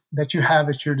tools that you have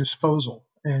at your disposal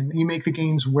and you make the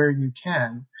gains where you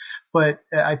can. But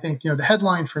I think, the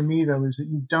headline for me, though, is that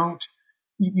you don't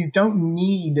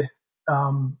need,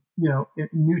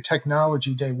 new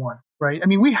technology day one, right? I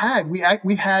mean, we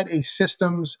had a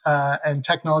systems and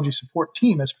technology support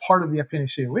team as part of the FP&A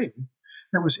COE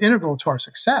that was integral to our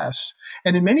success.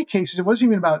 And in many cases, it wasn't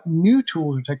even about new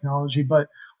tools or technology, but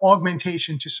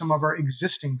augmentation to some of our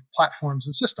existing platforms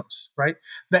and systems, right?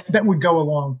 That would go a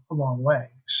long way.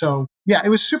 So yeah, it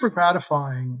was super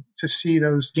gratifying to see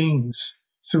those gains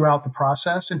throughout the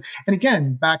process. And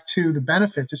again, back to the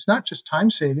benefits, it's not just time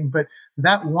saving, but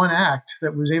that one act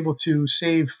that was able to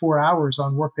save 4 hours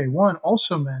on workday 1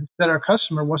 also meant that our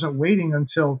customer wasn't waiting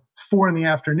until 4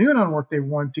 p.m. on workday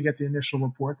 1 to get the initial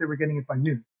report. They were getting it by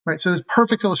noon, right? So there's a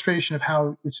perfect illustration of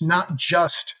how it's not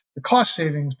just the cost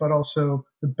savings, but also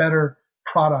the better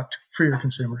product for your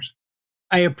consumers.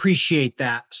 I appreciate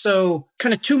that. So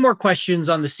kind of 2 more questions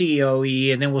on the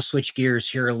COE, and then we'll switch gears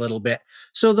here a little bit.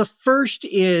 So the first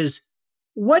is,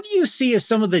 what do you see as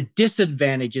some of the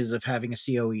disadvantages of having a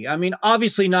COE? I mean,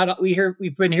 obviously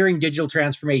we've been hearing digital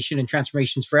transformation and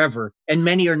transformations forever, and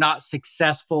many are not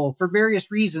successful for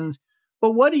various reasons.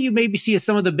 But what do you maybe see as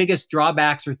some of the biggest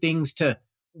drawbacks or things to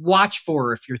watch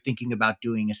for if you're thinking about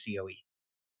doing a COE?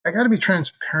 I got to be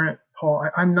transparent, Paul.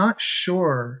 I'm not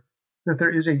sure that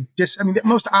there is the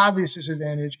most obvious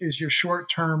disadvantage is your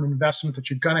short-term investment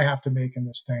that you're going to have to make in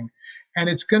this thing. And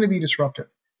it's going to be disruptive.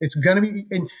 It's going to be,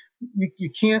 and you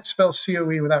can't spell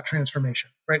COE without transformation,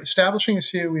 right? Establishing a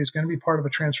COE is going to be part of a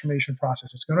transformation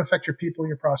process. It's going to affect your people,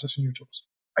 your process, and your tools.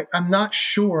 I'm not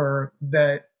sure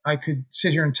that I could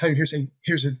sit here and tell you,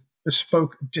 here's a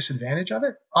bespoke disadvantage of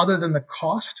it, other than the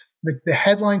cost The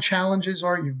headline challenges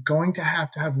are you're going to have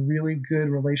really good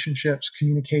relationships,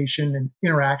 communication, and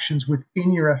interactions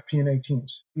within your FP&A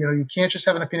teams. You can't just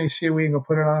have an FP&A COE and go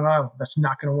put it on an island. That's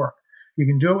not going to work. You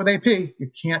can do it with AP. You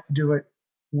can't do it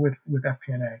with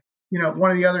FP&A.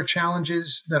 One of the other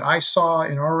challenges that I saw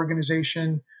in our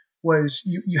organization was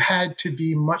you had to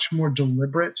be much more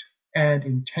deliberate and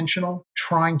intentional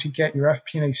trying to get your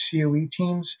FP&A COE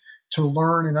teams to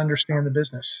learn and understand the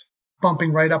business,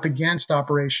 bumping right up against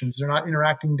operations. They're not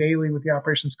interacting daily with the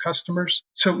operations customers.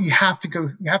 So you have to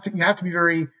be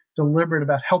very deliberate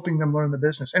about helping them learn the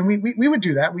business. And we would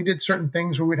do that. We did certain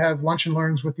things where we'd have lunch and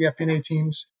learns with the FP&A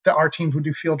teams. Our teams would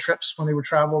do field trips when they would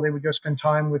travel. They would go spend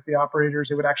time with the operators.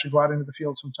 They would actually go out into the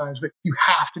field sometimes. But you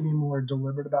have to be more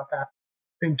deliberate about that.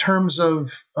 In terms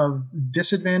of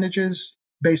disadvantages,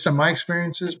 based on my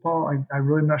experiences, Paul, I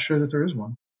really am not sure that there is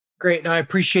one. Great. No, I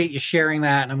appreciate you sharing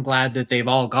that. And I'm glad that they've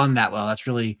all gone that well. That's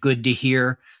really good to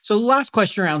hear. So last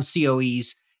question around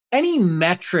COEs. Any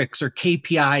metrics or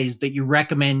KPIs that you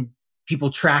recommend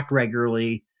people track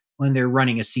regularly when they're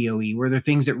running a COE? Were there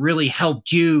things that really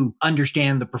helped you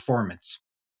understand the performance?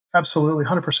 Absolutely,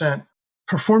 100%.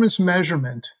 Performance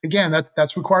measurement, again,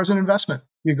 that requires an investment.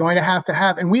 You're going to have,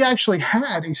 and we actually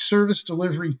had a service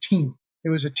delivery team. It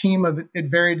was a team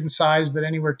it varied in size, but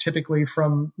anywhere typically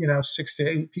from 6 to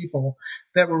 8 people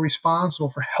that were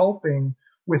responsible for helping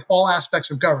with all aspects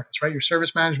of governance, right? Your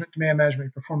service management, demand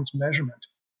management, performance measurement.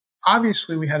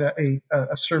 Obviously, we had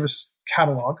a service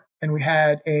catalog and we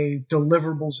had a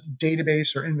deliverables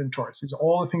database or inventories. These are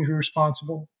all the things we were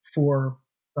responsible for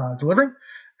delivering.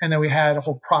 And then we had a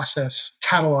whole process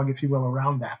catalog, if you will,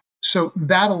 around that. So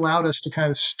that allowed us to kind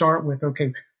of start with,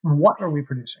 okay, what are we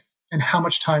producing and how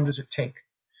much time does it take?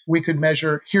 We could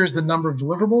measure, here's the number of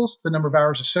deliverables, the number of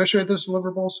hours associated with those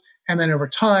deliverables. And then over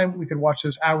time, we could watch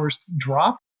those hours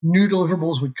drop. New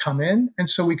deliverables would come in. And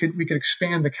so we could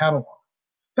expand the catalog.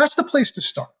 That's the place to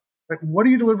start. Right? What are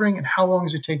you delivering and how long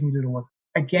is it taking you to deliver?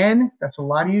 Again, that's a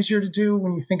lot easier to do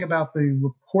when you think about the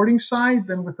reporting side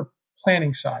than with the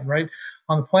planning side, right?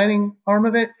 On the planning arm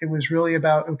of it, it was really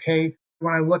about, okay,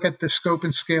 when I look at the scope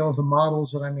and scale of the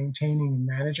models that I'm maintaining and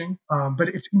managing, but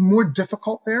it's more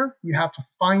difficult there. You have to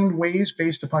find ways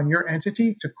based upon your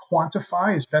entity to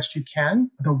quantify as best you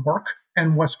can the work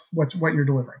and what you're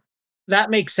delivering.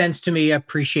 That makes sense to me. I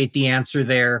appreciate the answer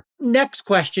there. Next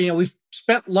question. We've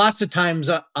spent lots of times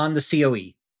on the COE.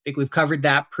 I think we've covered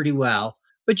that pretty well.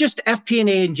 But just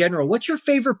FP&A in general, what's your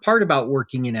favorite part about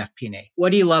working in FP&A?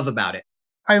 What do you love about it?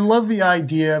 I love the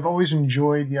idea. I've always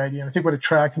enjoyed the idea. And I think what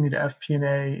attracted me to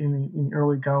FP&A in the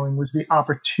early going was the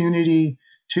opportunity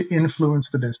to influence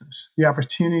the business, the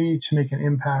opportunity to make an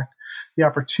impact, the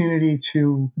opportunity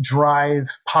to drive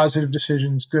positive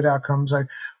decisions, good outcomes.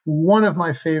 One of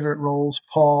my favorite roles,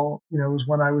 Paul, was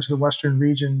when I was the Western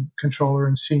Region Controller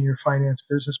and Senior Finance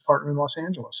Business Partner in Los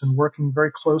Angeles and working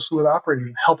very closely with operators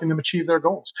and helping them achieve their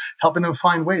goals, helping them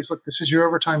find ways. Look, this is your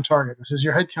overtime target. This is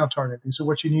your headcount target. These are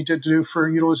what you need to do for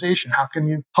utilization.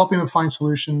 Helping them find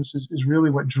solutions is really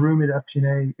what drew me to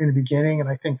FP&A in the beginning. And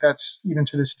I think that's even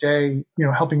to this day,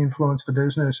 helping influence the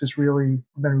business has really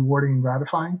been rewarding and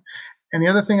gratifying. And the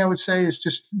other thing I would say is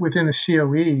just within the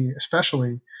COE,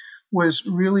 especially, was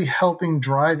really helping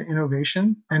drive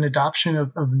innovation and adoption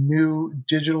of new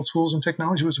digital tools and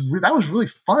technology. That was really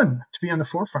fun to be on the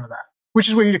forefront of that, which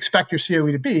is where you'd expect your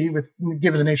COE to be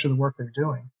given the nature of the work they're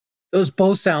doing. Those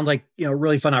both sound like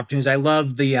really fun opportunities. I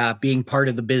love the being part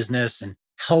of the business and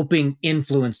helping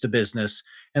influence the business.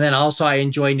 And then also I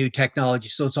enjoy new technology.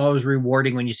 So it's always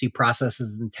rewarding when you see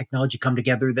processes and technology come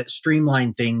together that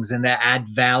streamline things and that add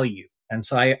value. And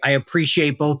so I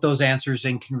appreciate both those answers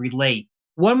and can relate.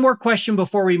 One more question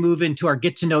before we move into our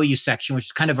Get to Know You section, which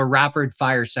is kind of a rapid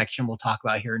fire section we'll talk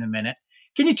about here in a minute.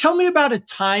 Can you tell me about a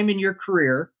time in your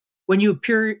career when you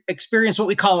experienced what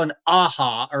we call an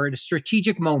aha or a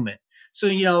strategic moment? So,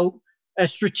 a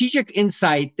strategic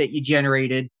insight that you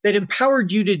generated that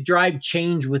empowered you to drive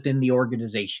change within the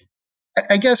organization.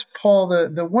 I guess, Paul,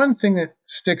 the one thing that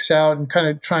sticks out and kind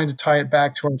of trying to tie it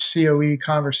back to our COE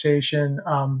conversation,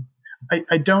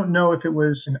 I don't know if it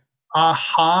was an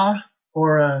aha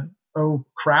or oh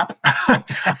crap.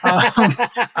 I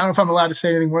don't know if I'm allowed to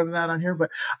say anything more than that on here, but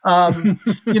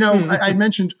I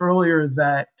mentioned earlier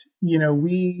that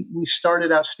we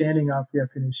started out standing up the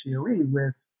FP&A COE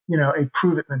with a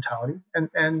prove it mentality,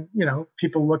 and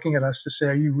people looking at us to say,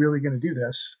 are you really going to do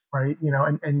this, right?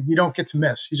 And you don't get to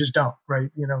miss, you just don't, right?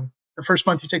 The first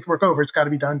month you take the work over, it's got to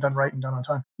be done right, and done on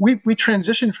time. We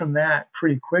transitioned from that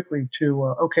pretty quickly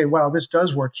to, okay, wow, this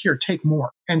does work. Here, take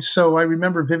more. And so I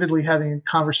remember vividly having a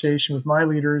conversation with my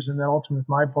leaders and then ultimately with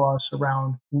my boss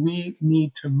around, we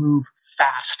need to move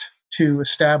fast to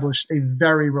establish a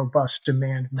very robust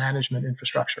demand management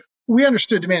infrastructure. We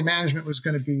understood demand management was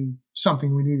going to be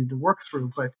something we needed to work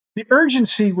through, but the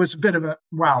urgency was a bit of a,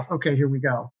 wow, okay, here we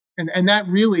go. And that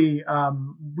really,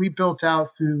 we built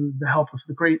out through the help of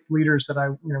the great leaders that I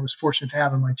was fortunate to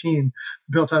have on my team,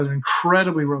 built out an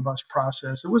incredibly robust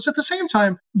process that was at the same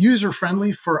time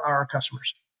user-friendly for our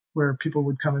customers, where people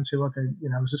would come and say, look,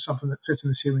 is this something that fits in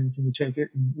the ceiling? Can you take it?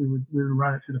 And we would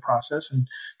run it through the process and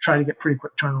try to get pretty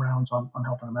quick turnarounds on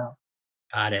helping them out.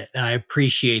 Got it. I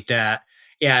appreciate that.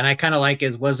 Yeah, and I kind of like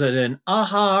it. Was it an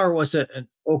aha or was it an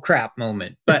oh crap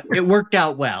moment? But it worked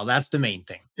out well. That's the main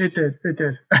thing. It did. It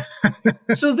did.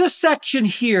 So this section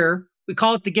here, we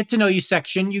call it the get to know you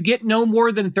section. You get no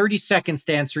more than 30 seconds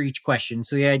to answer each question.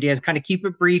 So the idea is kind of keep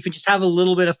it brief and just have a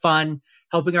little bit of fun,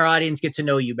 helping our audience get to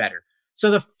know you better. So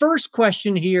the first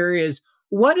question here is,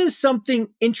 what is something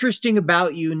interesting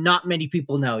about you not many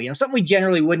people know? Something we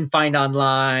generally wouldn't find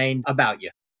online about you.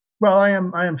 Well, I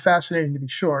am fascinating to be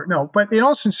sure. No, but in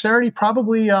all sincerity,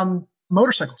 probably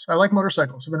motorcycles. I like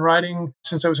motorcycles. I've been riding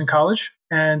since I was in college,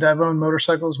 and I've owned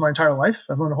motorcycles my entire life.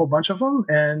 I've owned a whole bunch of them,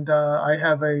 and I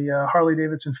have a Harley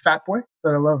Davidson Fat Boy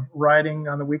that I love riding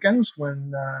on the weekends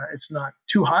when it's not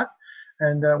too hot.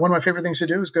 And one of my favorite things to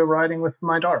do is go riding with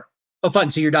my daughter. Oh, fun.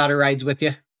 So your daughter rides with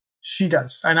you? She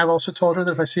does. And I've also told her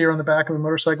that if I see her on the back of a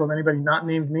motorcycle with anybody not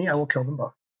named me, I will kill them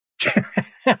both.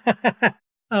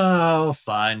 Oh,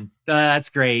 fun. That's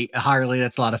great. Harley,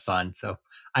 that's a lot of fun. So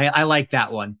I like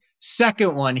that one.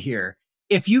 Second one here.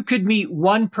 If you could meet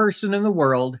one person in the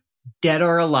world, dead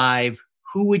or alive,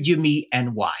 who would you meet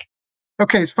and why?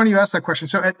 Okay, it's funny you asked that question.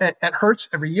 So at Hertz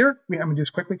every year, I'm going to do this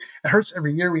quickly. At Hertz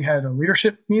every year, we had a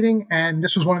leadership meeting, and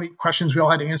this was one of the questions we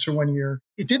all had to answer one year.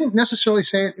 It didn't necessarily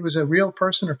say it was a real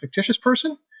person or fictitious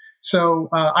person. So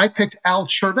I picked Al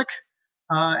Chervik.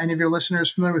 Any of your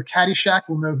listeners familiar with Caddyshack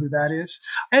will know who that is.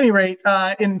 At any rate,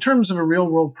 in terms of a real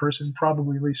world person,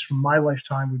 probably at least from my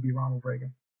lifetime, would be Ronald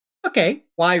Reagan. Okay.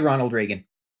 Why Ronald Reagan?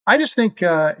 I just think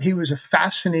he was a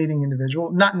fascinating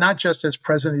individual, not just as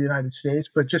president of the United States,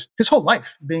 but just his whole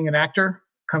life, being an actor,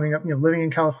 coming up, living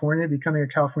in California, becoming a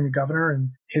California governor, and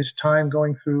his time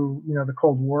going through, the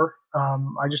Cold War.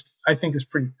 I think is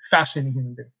pretty fascinating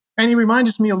human being. And he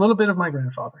reminds me a little bit of my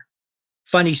grandfather.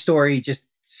 Funny story, just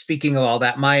speaking of all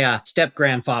that, my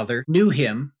step-grandfather knew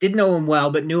him, didn't know him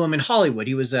well, but knew him in Hollywood.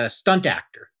 He was a stunt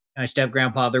actor. My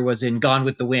step-grandfather was in Gone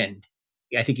with the Wind.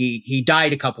 I think he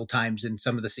died a couple times in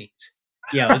some of the scenes.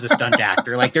 Yeah, it was a stunt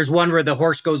actor. Like there's one where the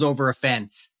horse goes over a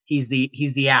fence. He's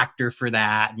the actor for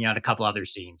that, and a couple other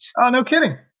scenes. Oh, no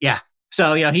kidding. Yeah.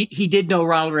 So, he did know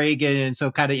Ronald Reagan. And so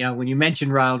kind of, when you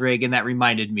mentioned Ronald Reagan, that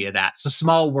reminded me of that. So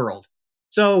small world.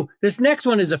 So this next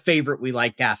one is a favorite we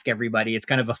like to ask everybody. It's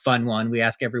kind of a fun one. We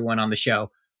ask everyone on the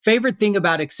show. Favorite thing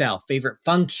about Excel? Favorite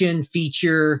function,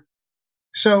 feature?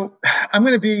 So I'm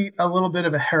going to be a little bit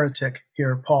of a heretic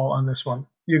here, Paul, on this one.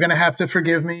 You're going to have to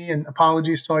forgive me, and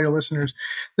apologies to all your listeners.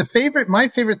 My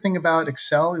favorite thing about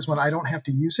Excel is when I don't have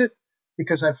to use it,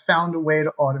 because I've found a way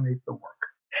to automate the work.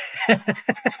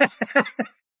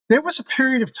 There was a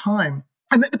period of time,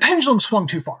 and the pendulum swung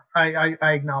too far. I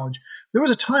acknowledge. There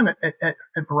was a time at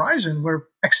Verizon where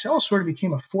Excel sort of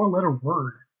became a 4-letter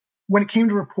word when it came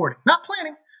to reporting. Not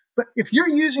planning, but if you're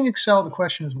using Excel, the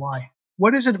question is why?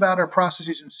 What is it about our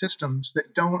processes and systems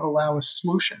that don't allow a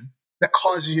solution that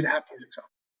causes you to have to use Excel?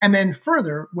 And then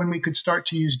further, when we could start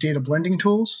to use data blending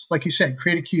tools, like you said,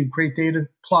 create a cube, create data,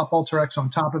 plop AlterX on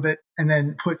top of it, and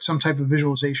then put some type of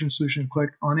visualization solution,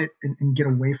 click on it, and get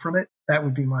away from it. That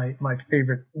would be my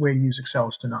favorite way to use Excel,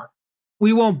 is to not.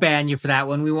 We won't ban you for that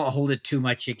one. We won't hold it too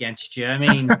much against you. I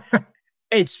mean,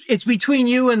 it's between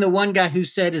you and the one guy who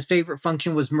said his favorite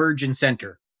function was merge and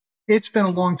center. It's been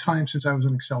a long time since I was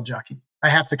an Excel jockey. I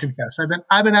have to confess. I've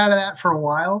been out of that for a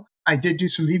while. I did do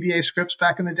some VBA scripts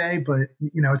back in the day, but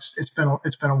it's been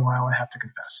a while. I have to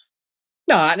confess.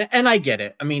 No, and I get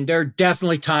it. I mean, there are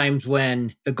definitely times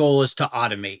when the goal is to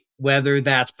automate, whether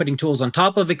that's putting tools on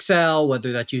top of Excel,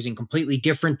 whether that's using completely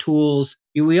different tools.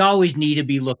 We always need to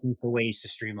be looking for ways to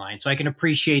streamline. So I can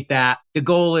appreciate that. The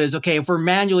goal is, okay, if we're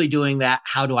manually doing that,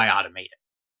 how do I automate it?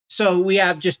 So we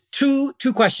have just two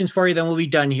questions for you, then we'll be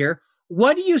done here.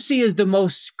 What do you see as the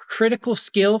most critical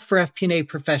skill for FP&A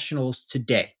professionals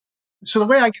today? So the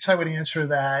way I guess I would answer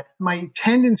that, my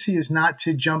tendency is not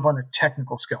to jump on a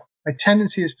technical skill. My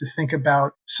tendency is to think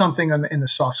about something in the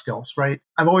soft skills, right?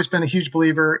 I've always been a huge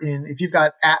believer in, if you've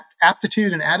got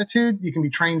aptitude and attitude, you can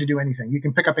be trained to do anything. You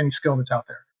can pick up any skill that's out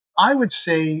there. I would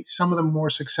say some of the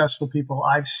more successful people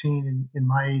I've seen in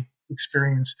my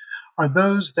experience are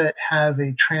those that have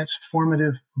a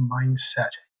transformative mindset.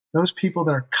 Those people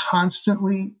that are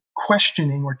constantly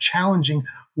questioning or challenging,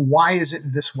 why is it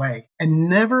this way? And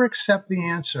never accept the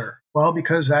answer. Well,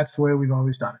 because that's the way we've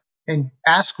always done it. And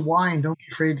ask why, and don't be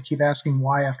afraid to keep asking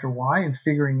why after why and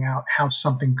figuring out how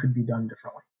something could be done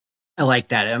differently. I like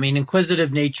that. I mean,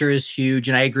 inquisitive nature is huge.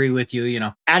 And I agree with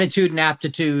you. Attitude and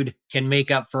aptitude can make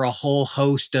up for a whole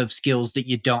host of skills that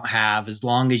you don't have. As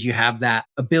long as you have that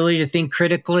ability to think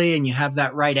critically and you have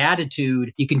that right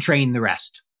attitude, you can train the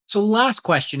rest. So last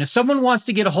question, if someone wants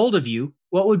to get a hold of you,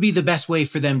 what would be the best way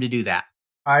for them to do that?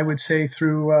 I would say just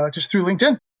through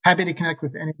LinkedIn. Happy to connect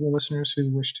with any of the listeners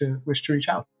who wish to reach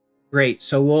out. Great.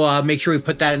 So we'll make sure we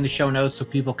put that in the show notes so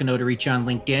people can know to reach you on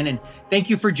LinkedIn. And thank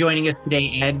you for joining us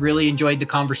today, Ed. Really enjoyed the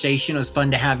conversation. It was fun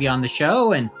to have you on the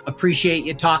show and appreciate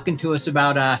you talking to us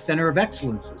about Center of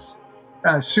Excellences.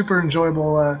 Super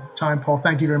enjoyable time, Paul.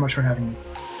 Thank you very much for having me.